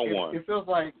it feels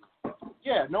like,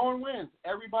 no one wins.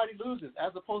 Everybody loses,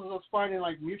 as opposed to us finding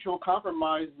like mutual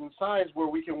compromise and sides where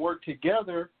we can work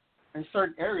together in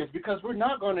certain areas, because we're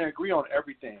not going to agree on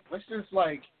everything. Let's just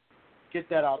like get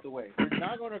that out the way. We're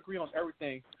not going to agree on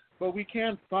everything, but we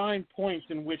can find points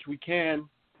in which we can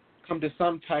come to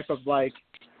some type of like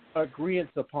agreement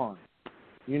upon,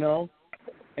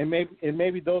 and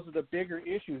maybe those are the bigger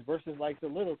issues versus like the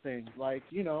little things, like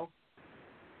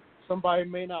somebody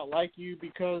may not like you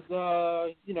because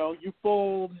you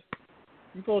fold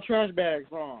trash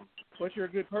bags wrong, but you're a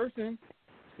good person.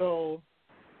 So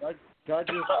God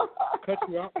just cut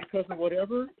you out because of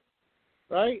whatever,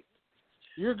 right?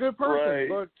 You're a good person,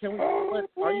 but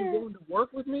are you willing to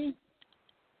work with me?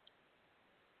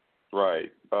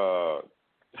 Right.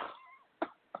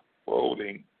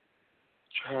 Folding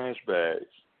trash bags.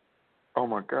 Oh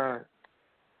my God.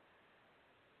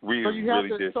 We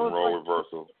really did some role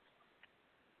reversal.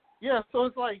 Yeah, so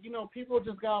it's like, people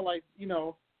just gotta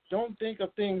don't think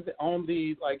of things on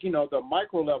the the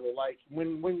micro level. Like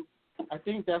when I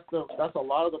think that's a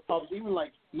lot of the problems.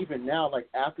 Even now,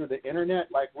 after the internet,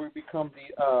 we become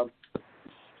the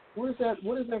what is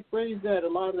that phrase that a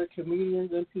lot of the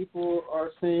comedians and people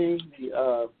are saying?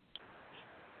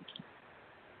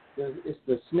 It's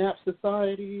the snap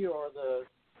society or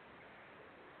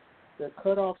the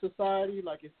cutoff society.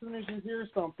 Like, as soon as you hear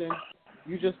something,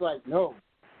 you just no,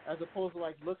 as opposed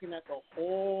to looking at the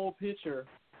whole picture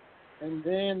and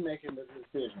then making the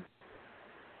decision.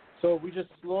 So we just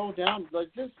slow down, and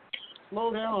just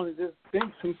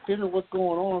consider what's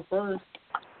going on first,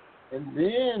 and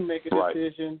then make a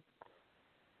decision.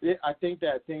 I think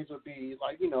that things would be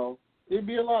it'd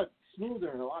be a lot smoother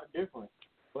and a lot different.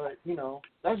 But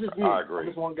that's just me. I agree. I'm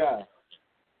just one guy.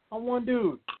 I'm one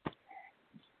dude.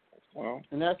 Well,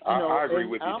 and that's I agree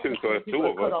with you too. So it's two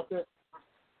of us.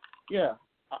 Yeah,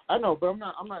 I know, but I'm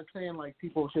not saying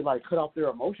people should cut off their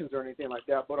emotions or anything like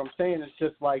that. But I'm saying it's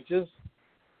just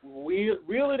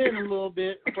reel it in a little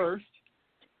bit first,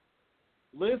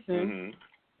 listen,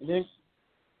 and then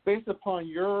based upon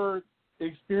your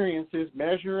experiences,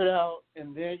 measure it out,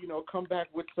 and then come back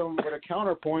with a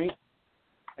counterpoint,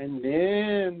 and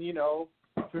then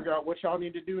figure out what y'all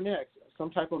need to do next.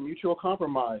 Some type of mutual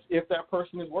compromise, if that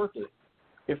person is worth it.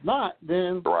 If not,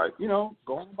 then go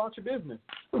on about your business.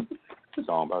 Go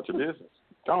on about your business.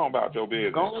 Go on about your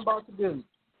business. Go on about your business.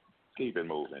 Keep it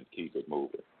moving. Keep it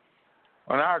moving.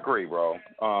 And I agree, bro.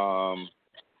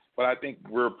 But I think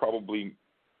we're probably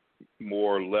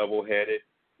more level-headed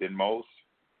than most,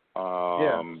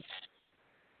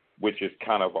 which is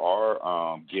kind of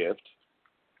our gift,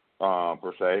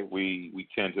 per se. We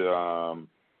tend to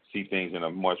see things in a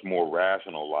much more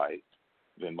rational light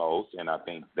than most, and I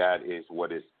think that is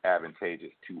what is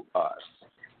advantageous to us.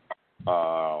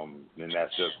 And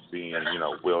that's just being,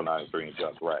 Will93 and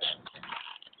Jussray.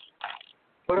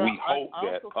 But we hope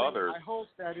that others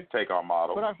take our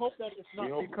model. But I hope that it's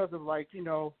not because of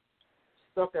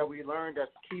stuff that we learned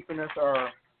that's keeping us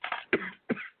or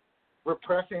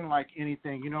repressing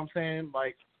anything. You know what I'm saying?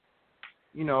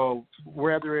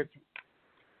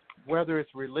 Whether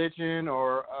it's religion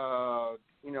or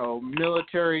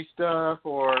military stuff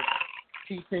or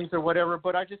teachings or whatever.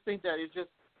 But I just think that it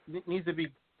needs to be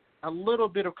a little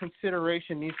bit of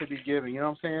consideration needs to be given. You know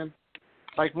what I'm saying?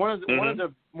 One of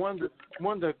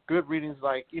the good readings,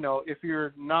 if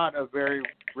you're not a very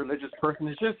religious person,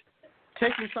 is just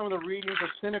taking some of the readings of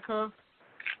Seneca,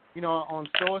 on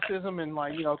Stoicism and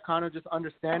kind of just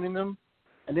understanding them,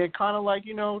 and then kind of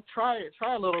try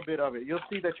a little bit of it. You'll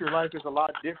see that your life is a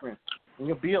lot different, and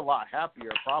you'll be a lot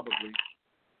happier probably.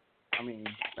 I mean,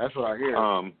 that's what I hear.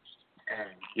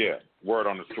 Yeah, word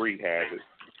on the street has it.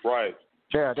 Right.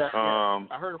 Yeah,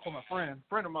 I heard it from a friend. A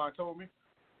friend of mine told me.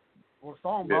 Well, a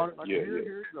song about it. Here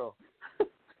you go.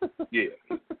 Yeah.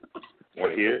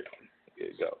 Want to hear it? Here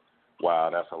you go. Wow,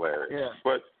 that's hilarious. Yeah.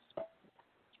 But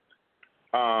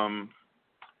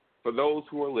for those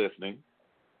who are listening,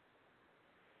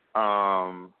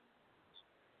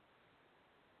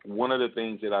 one of the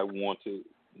things that I want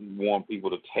people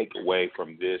to take away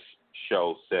from this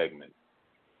show segment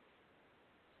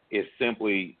is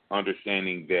simply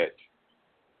understanding that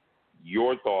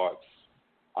your thoughts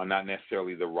are not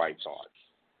necessarily the right thoughts.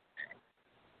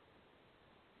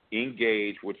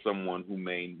 Engage with someone who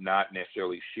may not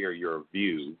necessarily share your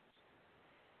view.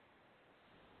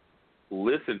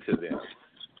 Listen to them.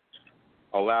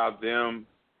 Allow them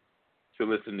to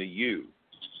listen to you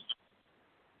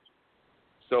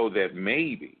so that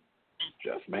maybe,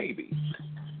 just maybe,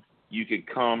 you could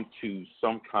come to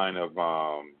some kind of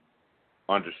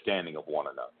understanding of one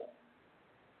another.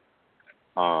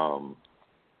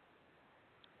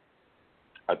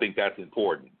 I think that's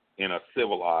important in a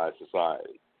civilized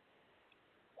society.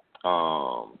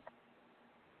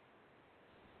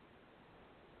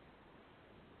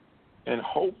 And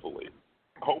hopefully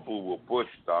we'll push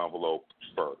the envelope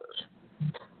further.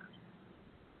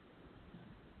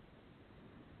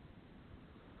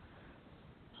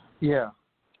 Yeah.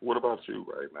 What about you,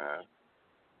 Ray, man?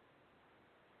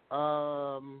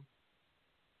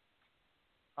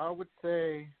 I would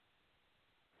say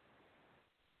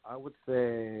I would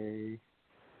say,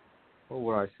 what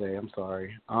would I say? I'm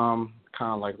sorry. Kind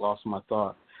of like lost my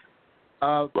thought.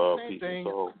 Same thing.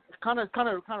 Kind of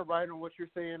right on what you're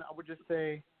saying. I would just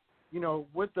say,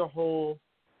 with the whole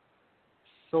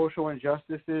social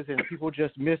injustices and people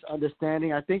just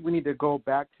misunderstanding, I think we need to go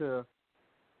back to,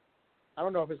 I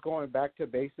don't know if it's going back to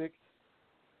basics,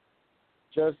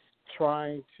 just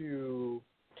trying to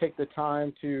take the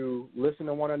time to listen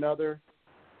to one another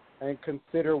and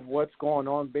consider what's going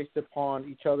on based upon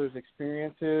each other's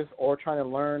experiences, or trying to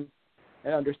learn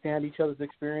and understand each other's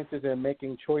experiences and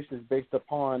making choices based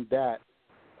upon that,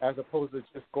 as opposed to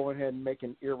just going ahead and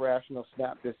making irrational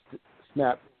snap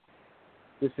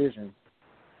decisions.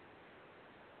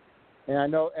 And I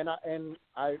know,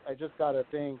 I just got a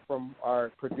thing from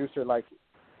our producer, like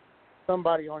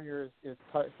somebody on here is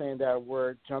saying that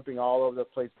we're jumping all over the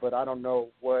place, but I don't know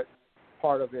what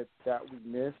part of it that we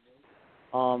missed.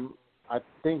 I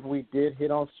think we did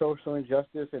hit on social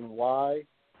injustice and why.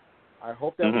 I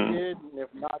hope that we did, and if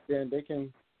not, then they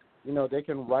can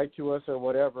write to us or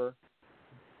whatever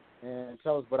and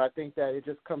tell us. But I think that it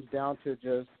just comes down to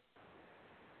just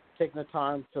taking the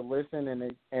time to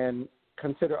listen and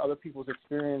consider other people's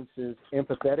experiences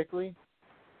empathetically.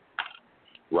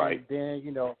 Right. And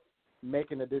then,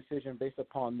 making a decision based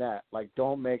upon that. Like,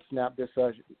 don't make snap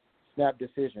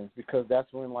decisions, because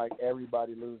that's when, like,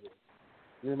 everybody loses.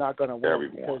 You're not going to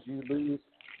win because you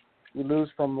lose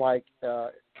from, like, a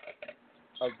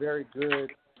very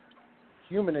good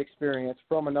human experience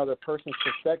from another person's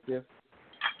perspective,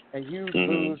 and you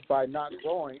lose by not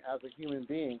growing as a human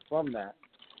being from that.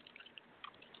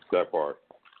 That part.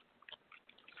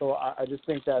 So I just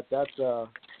think that's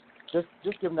just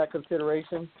give them that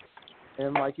consideration,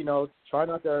 and try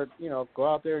not to go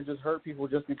out there and just hurt people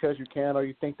just because you can, or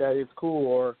you think that it's cool,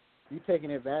 or you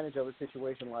taking advantage of a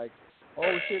situation like,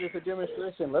 oh shit, it's a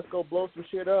demonstration, let's go blow some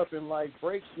shit up and like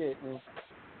break shit, and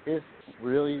it's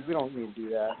really, we don't need to do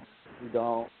that. We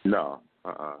don't. No.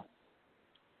 You know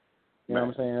what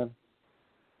I'm saying?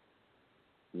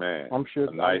 Man, I'm sure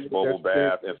a nice bubble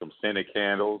bath and some scented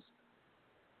candles.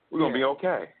 We're gonna be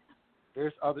okay.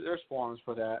 There's forms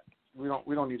for that. We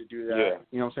don't need to do that. Yeah.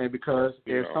 You know what I'm saying? Because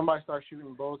if somebody starts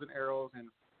shooting bows and arrows and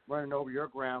running over your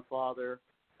grandfather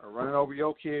or running over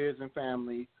your kids and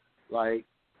family, like,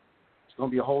 it's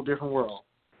gonna be a whole different world.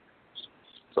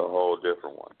 It's a whole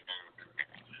different one.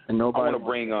 And nobody.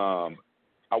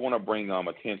 I want to bring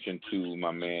attention to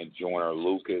my man Joyner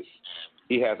Lucas.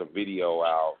 He has a video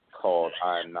out called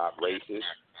 "I'm Not Racist."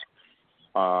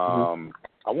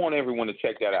 I want everyone to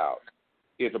check that out.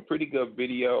 It's a pretty good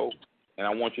video, and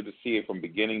I want you to see it from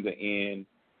beginning to end.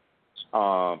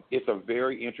 It's a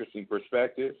very interesting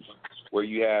perspective where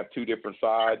you have two different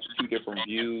sides, two different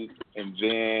views, and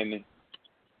then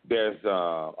there's a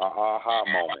aha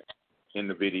moment in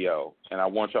the video, and I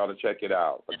want y'all to check it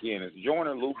out. Again, it's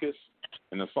Joyner Lucas,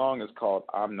 and the song is called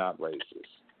 "I'm Not Racist."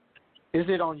 Is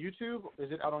it on YouTube?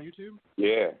 Is it out on YouTube?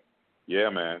 Yeah,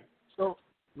 man. So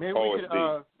maybe we could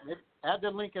maybe add the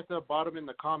link at the bottom in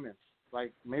the comments.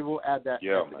 Like, maybe we'll add that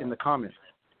in the comments,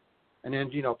 and then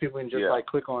people can just like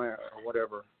click on it or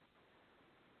whatever,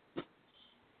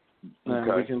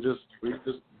 and we can just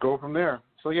go from there.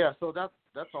 So so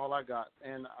that's all I got,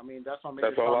 and I mean that's all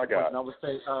I got. And I would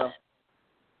say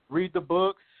read the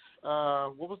books.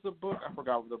 What was the book? I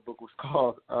forgot what the book was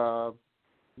called.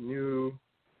 New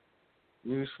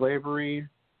Slavery.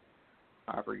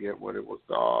 I forget what it was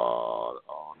called.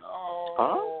 Oh no.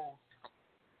 Huh?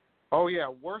 Oh yeah,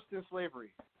 Worse Than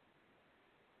Slavery.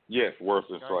 Yes, Worse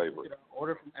Than Slavery.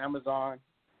 Order from Amazon.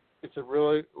 It's a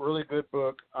really, really good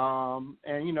book.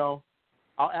 And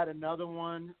I'll add another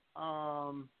one.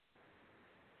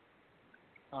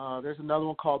 There's another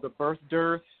one called The Birth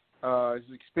Dearth. It's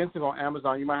expensive on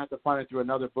Amazon. You might have to find it through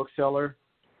another bookseller.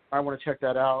 I want to check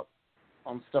that out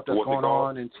on stuff that's going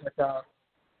on and check out.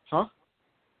 Huh?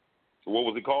 So what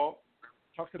was it called?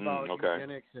 Talks about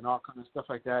eugenics and all kind of stuff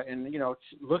like that. And,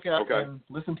 look at and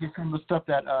listen to some of the stuff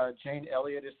that Jane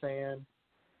Elliott is saying.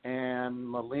 And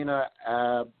Melina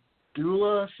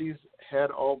Abdullah, she's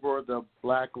head over the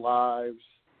Black Lives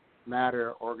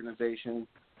Matter organization.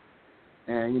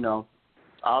 And,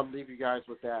 I'll leave you guys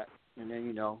with that. And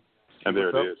then, and there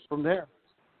it is. From there.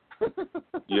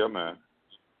 Yeah, man.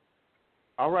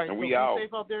 All right. And so we be out.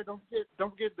 safe out there. Don't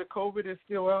forget the COVID is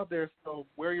still out there. So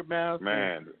wear your mask.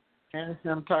 Man. Hand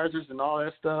sanitizers and all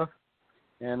that stuff.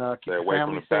 And keep your away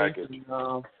family from the safe.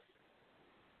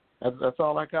 And, that's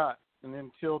all I got. And then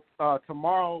until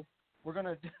tomorrow, we're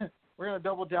gonna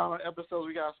double down on episodes.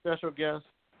 We got a special guest.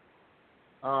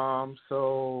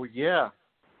 So yeah,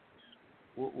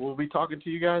 we'll be talking to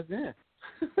you guys then.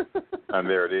 And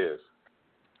there it is.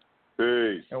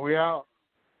 Peace. And we out.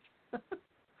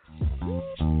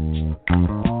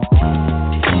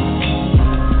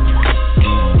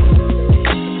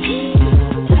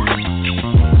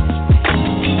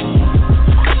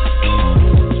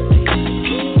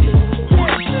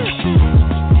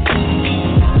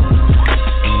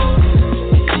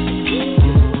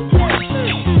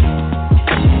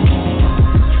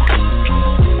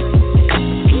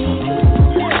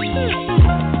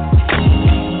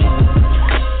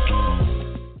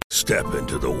 Step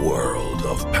into the world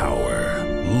of power,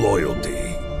 loyalty,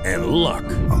 and luck.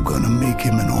 I'm gonna make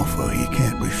him an offer he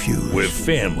can't refuse. With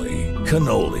family,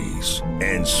 cannolis,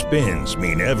 and spins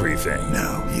mean everything.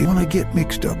 Now, you wanna get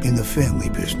mixed up in the family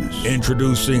business.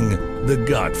 Introducing The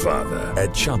Godfather at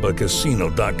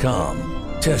ChumbaCasino.com.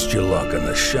 Test your luck in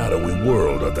the shadowy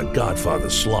world of The Godfather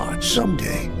slot.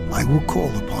 Someday, I will call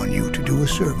upon you to do a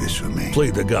service for me.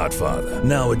 Play The Godfather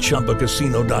now at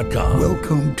ChumbaCasino.com.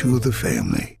 Welcome to the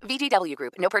family. VGW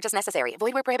Group. No purchase necessary.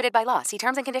 Void where prohibited by law. See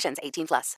terms and conditions. 18+.